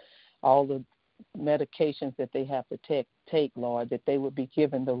 for all the medications that they have to take, Lord, that they would be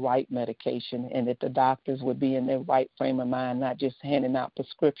given the right medication and that the doctors would be in their right frame of mind, not just handing out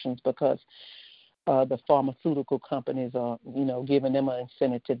prescriptions, because the pharmaceutical companies are, giving them an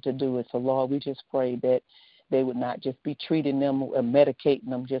incentive to do it. So, Lord, we just pray that they would not just be treating them or medicating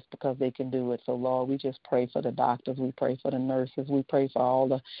them just because they can do it. So, Lord, we just pray for the doctors. We pray for the nurses. We pray for all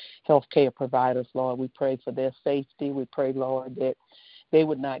the healthcare providers, Lord. We pray for their safety. We pray, Lord, that they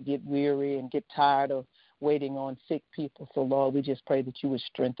would not get weary and get tired of waiting on sick people. So, Lord, we just pray that you would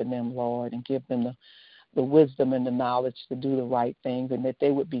strengthen them, Lord, and give them the wisdom and the knowledge to do the right things, and that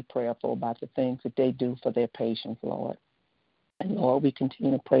they would be prayerful about the things that they do for their patients, Lord. And, Lord, we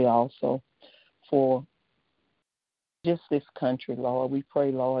continue to pray also for just this country, Lord. We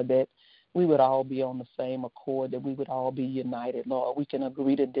pray, Lord, that we would all be on the same accord, that we would all be united, Lord. We can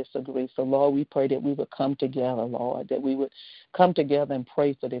agree to disagree. So, Lord, we pray that we would come together, Lord, that we would come together and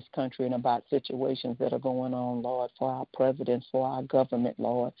pray for this country and about situations that are going on, Lord, for our presidents, for our government,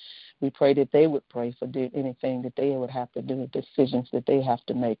 Lord. We pray that they would pray for anything that they would have to do, decisions that they have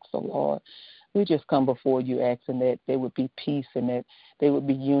to make. So, Lord, we just come before you asking that there would be peace and that there would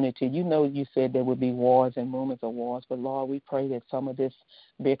be unity. You said there would be wars and rumors of wars, but, Lord, we pray that some of this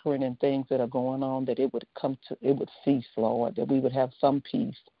bickering and things that are going on, that it would cease, Lord, that we would have some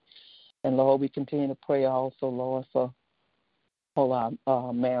peace. And, Lord, we continue to pray also, Lord, for all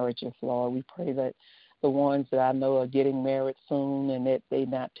our marriages, Lord. We pray that the ones that I know are getting married soon and that they're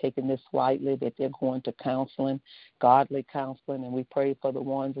not taking this lightly, that they're going to counseling, godly counseling, and we pray for the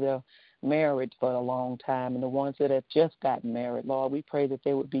ones that are married for a long time and the ones that have just gotten married, Lord. We pray that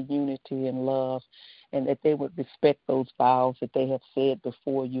there would be unity and love and that they would respect those vows that they have said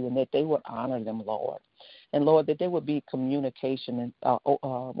before you and that they would honor them, Lord. And, Lord, that there would be communication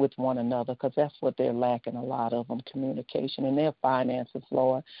with one another, because that's what they're lacking, a lot of them, communication. And their finances,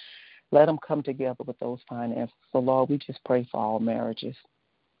 Lord, let them come together with those finances. So, Lord, we just pray for all marriages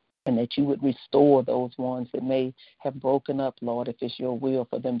and that you would restore those ones that may have broken up, Lord, if it's your will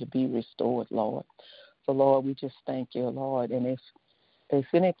for them to be restored, Lord. So, Lord, we just thank you, Lord. And if there's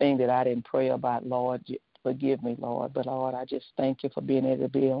anything that I didn't pray about, Lord, forgive me, Lord. But, Lord, I just thank you for being able to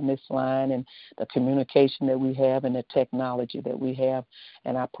be on this line and the communication that we have and the technology that we have.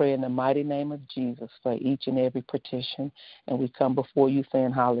 And I pray in the mighty name of Jesus for each and every petition. And we come before you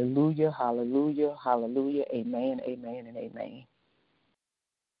saying hallelujah, hallelujah, hallelujah, amen, amen, and amen.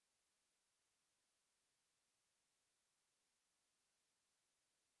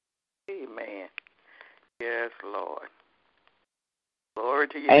 Amen. Yes, Lord. Glory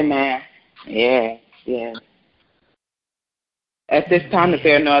to you. Amen. Yes, yes. At this time, if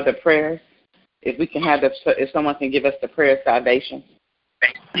there are no other prayers, if someone can give us the prayer of salvation.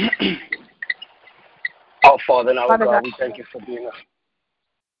 Our Father and our God, we thank you for being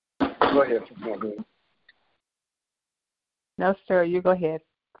us. Go ahead. No, sir, you go ahead.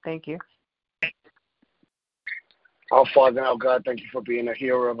 Thank you. Our Father and our God, thank you for being a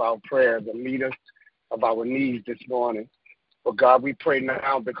hearer of our prayers and leader of our needs this morning. But, God, we pray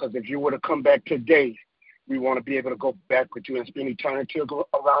now because if you were to come back today, we want to be able to go back with you and spend eternity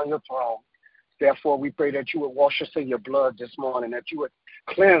around your throne. Therefore, we pray that you would wash us in your blood this morning, that you would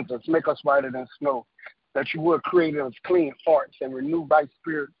cleanse us, make us whiter than snow, that you would create us clean hearts and renew right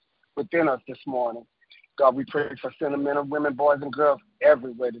spirits within us this morning. God, we pray for sinner men and women, boys and girls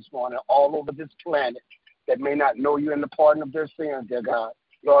everywhere this morning, all over this planet, that may not know you in the pardon of their sins, dear God.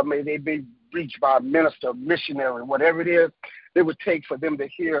 Lord, may they be reached by a minister, missionary, whatever it is it would take for them to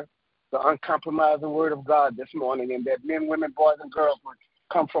hear the uncompromising word of God this morning, and that men, women, boys, and girls would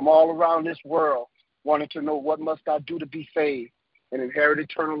come from all around this world wanting to know what must I do to be saved and inherit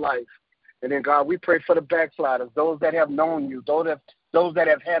eternal life. And then, God, we pray for the backsliders, those that have known you, those that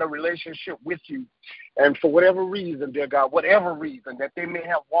have had a relationship with you, and for whatever reason, dear God, whatever reason that they may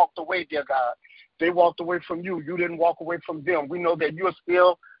have walked away, dear God, they walked away from you. You didn't walk away from them. We know that you're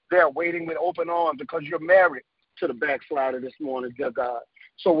still there waiting with open arms because you're married to the backslider this morning, dear God.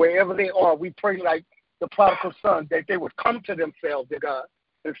 So wherever they are, we pray like the prodigal son that they would come to themselves, dear God,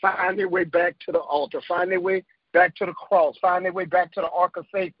 and find their way back to the altar, find their way back to the cross, find their way back to the ark of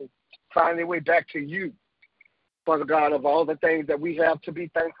safety, find their way back to you. Father God, of all the things that we have to be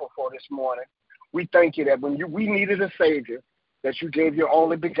thankful for this morning, we thank you that when we needed a Savior, that you gave your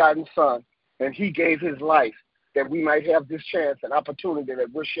only begotten Son, and he gave his life that we might have this chance and opportunity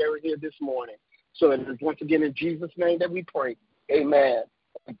that we're sharing here this morning. So it is once again in Jesus' name that we pray. Amen.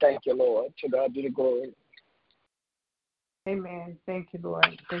 And thank you, Lord. To God be the glory. Amen. Thank you, Lord.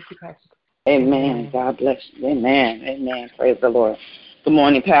 Thank you, Pastor. Amen. God bless you. Amen. Amen. Praise the Lord. Good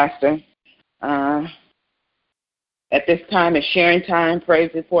morning, Pastor. At this time is sharing time, praise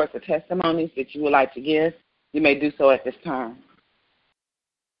reports, or testimonies that you would like to give. You may do so at this time.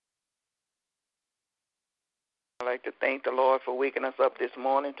 I'd like to thank the Lord for waking us up this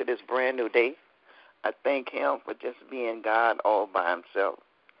morning to this brand new day. I thank him for just being God all by himself.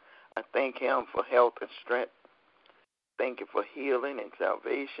 I thank him for health and strength. Thank you for healing and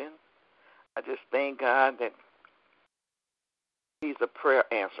salvation. I just thank God that he's a prayer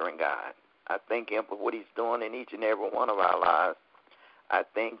answering God. I thank him for what he's doing in each and every one of our lives. I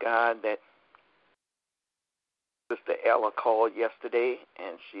thank God that Sister Ella called yesterday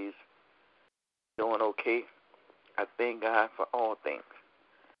and she's doing okay. I thank God for all things.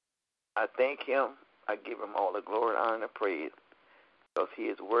 I thank him. I give him all the glory, honor, and praise because he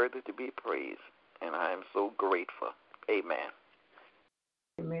is worthy to be praised, and I am so grateful. Amen.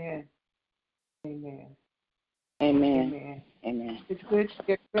 Amen. Amen. Amen. Amen. Amen. It's good to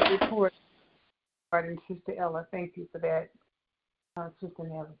get a good report regarding Sister Ella. Thank you for that, Sister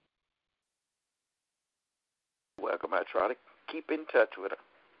Nellie. Welcome. I try to keep in touch with her.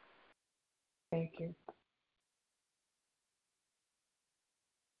 Thank you.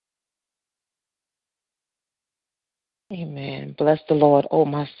 Amen. Bless the Lord, O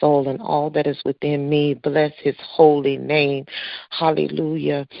my soul, and all that is within me. Bless his holy name.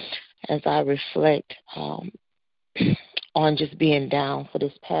 Hallelujah. As I reflect on just being down for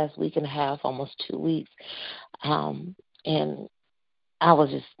this past week and a half, almost 2 weeks, and I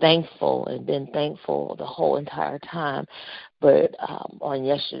was just thankful and been thankful the whole entire time. But on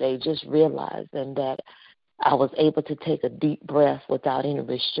yesterday, just realizing that I was able to take a deep breath without any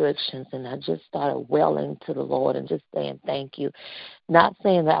restrictions, and I just started wailing to the Lord and just saying thank you. Not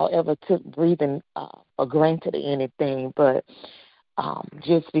saying that I ever took breathing for granted or anything, but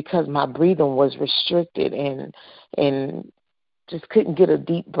just because my breathing was restricted and just couldn't get a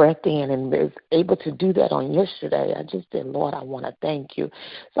deep breath in and was able to do that on yesterday, I just said, Lord, I want to thank you.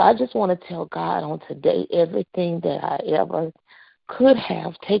 So I just want to tell God on today everything that I ever could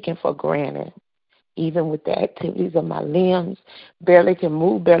have taken for granted, even with the activities of my limbs, barely can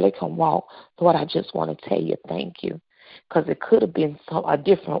move, barely can walk. Lord, I just want to tell you thank you, because it could have been a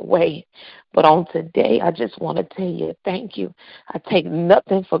different way. But on today, I just want to tell you thank you. I take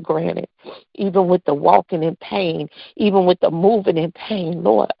nothing for granted, even with the walking in pain, even with the moving in pain.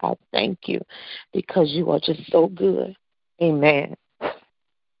 Lord, I thank you because you are just so good. Amen.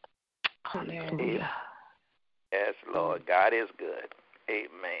 Hallelujah. Yes, Lord. God is good.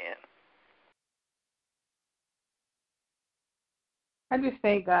 Amen. I just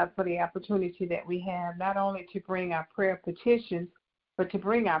thank God for the opportunity that we have, not only to bring our prayer petitions, but to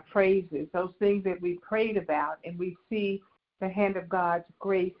bring our praises, those things that we prayed about, and we see the hand of God's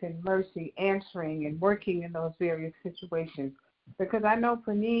grace and mercy answering and working in those various situations. Because I know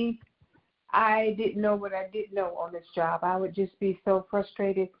for me, I didn't know what I didn't know on this job. I would just be so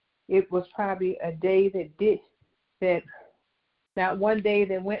frustrated. It was probably a day that not one day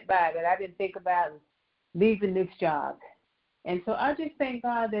that went by that I didn't think about leaving this job. And so I just thank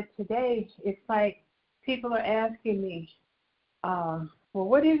God that today it's like people are asking me, well,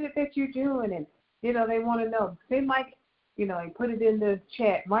 what is it that you're doing? And, they want to know. Seem like, I put it in the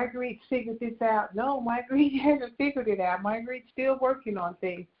chat, Marguerite figured this out. No, Marguerite hasn't figured it out. Marguerite's still working on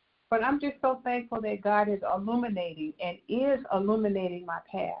things. But I'm just so thankful that God is illuminating and is illuminating my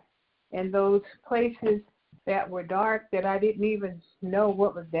path. And those places that were dark that I didn't even know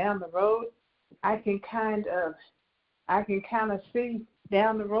what was down the road, I can kind of see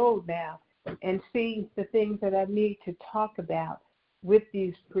down the road now and see the things that I need to talk about with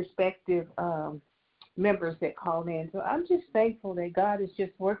these prospective members that call in. So I'm just thankful that God is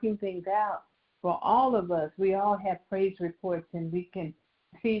just working things out for all of us. We all have praise reports and we can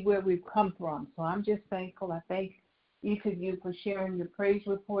see where we've come from. So I'm just thankful. I thank each of you for sharing your praise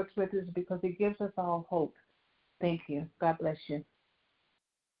reports with us because it gives us all hope. Thank you. God bless you.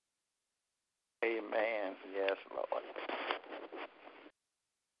 Amen. Yes, Lord.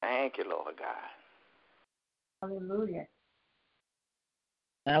 Thank you, Lord God. Hallelujah.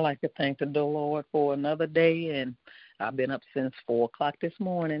 I like to thank the Lord for another day, and I've been up since 4 o'clock this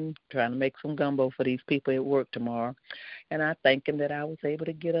morning trying to make some gumbo for these people at work tomorrow. And I thank him that I was able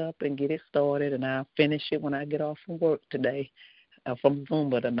to get up and get it started, and I'll finish it when I get off from work today, from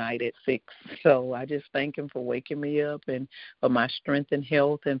Zumba tonight at 6. So I just thank him for waking me up and for my strength and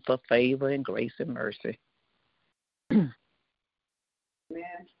health and for favor and grace and mercy. Amen.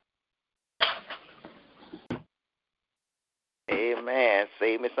 Amen.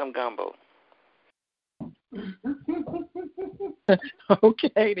 Save me some gumbo.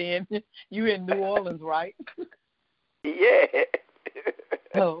 Okay, then. You in New Orleans, right? Yeah.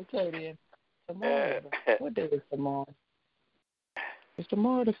 Oh, okay, then. Tomorrow. What day is tomorrow? Is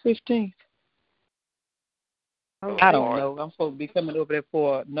tomorrow the 15th? I don't know. I'm supposed to be coming over there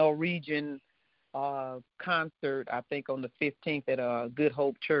for a Norwegian concert, I think, on the 15th at Good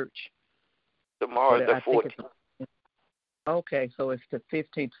Hope Church. Tomorrow's the 14th. Okay, so it's the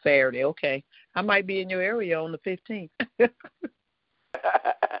 15th Saturday. Okay. I might be in your area on the 15th.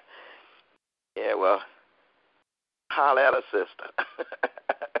 Yeah, well, holler at a sister.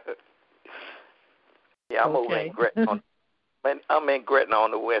 Yeah, I'm over in Gretna. I'm in Gretna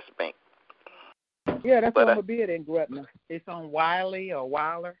on the West Bank. Yeah, that's where I'm going to be in Gretna. It's on Wiley or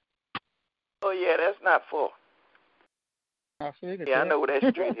Weiler. Oh, yeah, that's not far. I figured I know where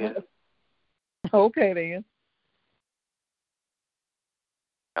that street is. Okay, then.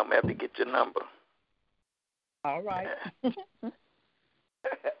 I'm going to have to get your number. All right.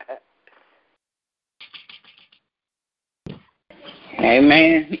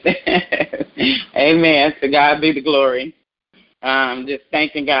 Amen. Amen. To God be the glory. Just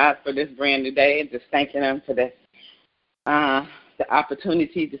thanking God for this brand new day, just thanking Him for the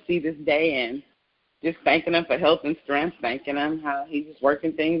opportunity to see this day, and just thanking Him for health and strength, thanking Him how He's just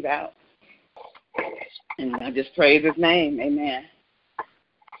working things out. And I just praise His name. Amen.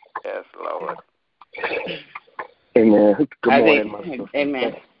 Yes, Lord. Amen. Good morning, my sister.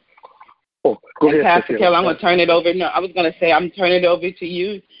 Amen. Oh, go ahead, Pastor Kelly, I'm going to turn it over. No, I was going to say I'm turning it over to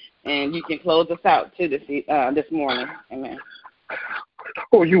you, and you can close us out too this morning. Amen.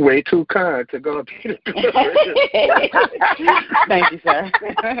 Oh, you way too kind to God be the glory. Thank you, sir.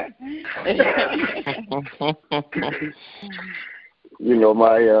 You know,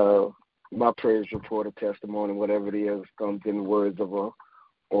 my praise report or testimony, whatever it is, comes in the words of a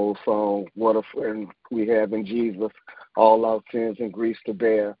old song. What a friend we have in Jesus, all our sins and griefs to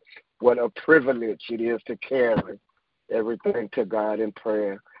bear. What a privilege it is to carry everything to God in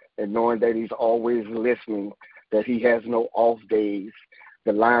prayer, and knowing that He's always listening, that He has no off days.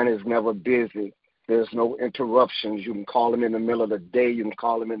 The line is never busy. There's no interruptions. You can call Him in the middle of the day. You can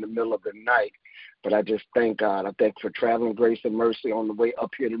call Him in the middle of the night. But I just thank God. I thank for traveling grace and mercy on the way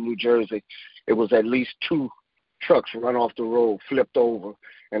up here to New Jersey. It was at least 2 trucks run off the road, flipped over,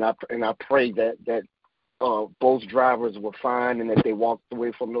 and I pray that both drivers were fine and that they walked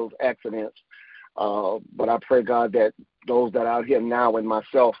away from those accidents. But I pray, God, that those that are out here now and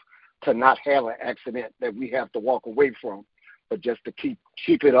myself to not have an accident that we have to walk away from, but just to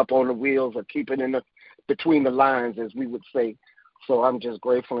keep it up on the wheels or keep it in between the lines, as we would say. So I'm just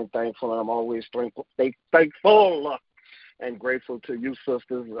grateful and thankful, and I'm always thankful and grateful to you,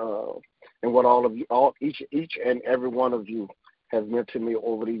 sisters, and what all of you, each and every one of you has meant to me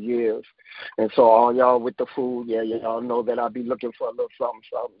over the years. And so all y'all with the food, y'all know that I'll be looking for a little something.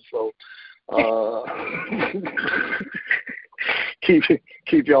 So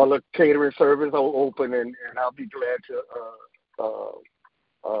keep y'all a catering service open, and I'll be glad to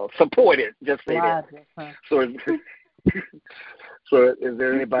support it. Just say that. So is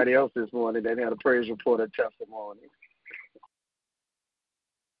there anybody else this morning that had a praise report or testimony?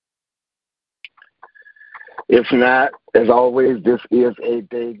 If not, as always, this is a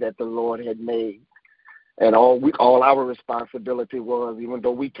day that the Lord had made. And all our responsibility was, even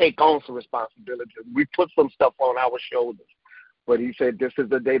though we take on some responsibility, we put some stuff on our shoulders. But He said this is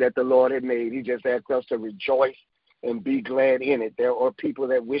the day that the Lord had made. He just asked us to rejoice and be glad in it. There are people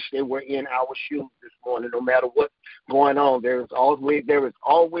that wish they were in our shoes this morning. No matter what's going on, there is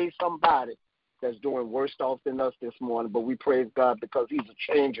always somebody that's doing worse off than us this morning. But we praise God because He's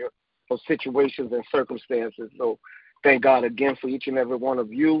a changer of situations and circumstances. So thank God again for each and every one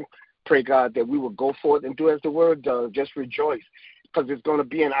of you. Pray, God, that we will go forth and do as the Word does, just rejoice, because it's going to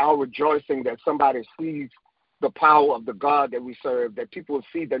be in our rejoicing that somebody sees the power of the God that we serve, that people will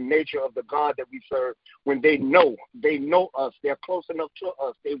see the nature of the God that we serve when they know us, they're close enough to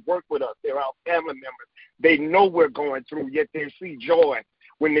us, they work with us, they're our family members, they know we're going through, yet they see joy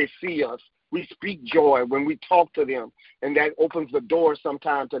when they see us. We speak joy when we talk to them, and that opens the door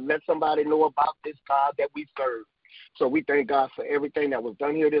sometimes to let somebody know about this God that we serve. So we thank God for everything that was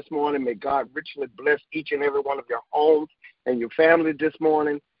done here this morning. May God richly bless each and every one of your homes and your family this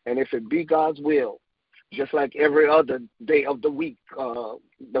morning. And if it be God's will, just like every other day of the week,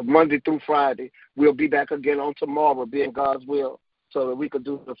 the Monday through Friday, we'll be back again on tomorrow, being God's will, so that we could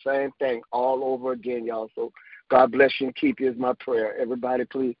do the same thing all over again, y'all. So God bless you and keep you is my prayer. Everybody,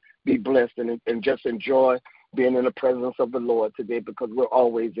 please be blessed and just enjoy being in the presence of the Lord today, because we're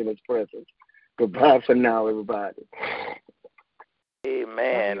always in His presence. Goodbye for now, everybody.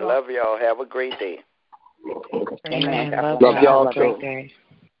 Amen. Love y'all. Have a great day. Amen. Love y'all too.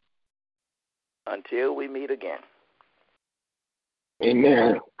 Until we meet again.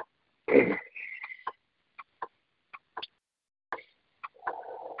 Amen.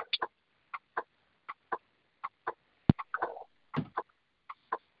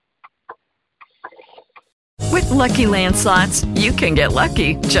 With Lucky Land Slots, you can get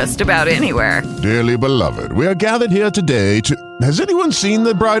lucky just about anywhere. Dearly beloved, we are gathered here today to... Has anyone seen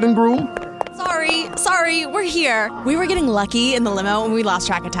the bride and groom? Sorry, we're here. We were getting lucky in the limo and we lost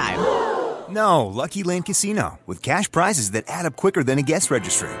track of time. No, Lucky Land Casino, with cash prizes that add up quicker than a guest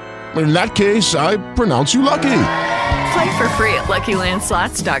registry. In that case, I pronounce you lucky. Play for free at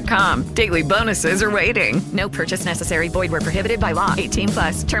LuckyLandSlots.com. Daily bonuses are waiting. No purchase necessary. Void where prohibited by law.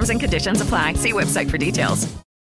 18+. Terms and conditions apply. See website for details.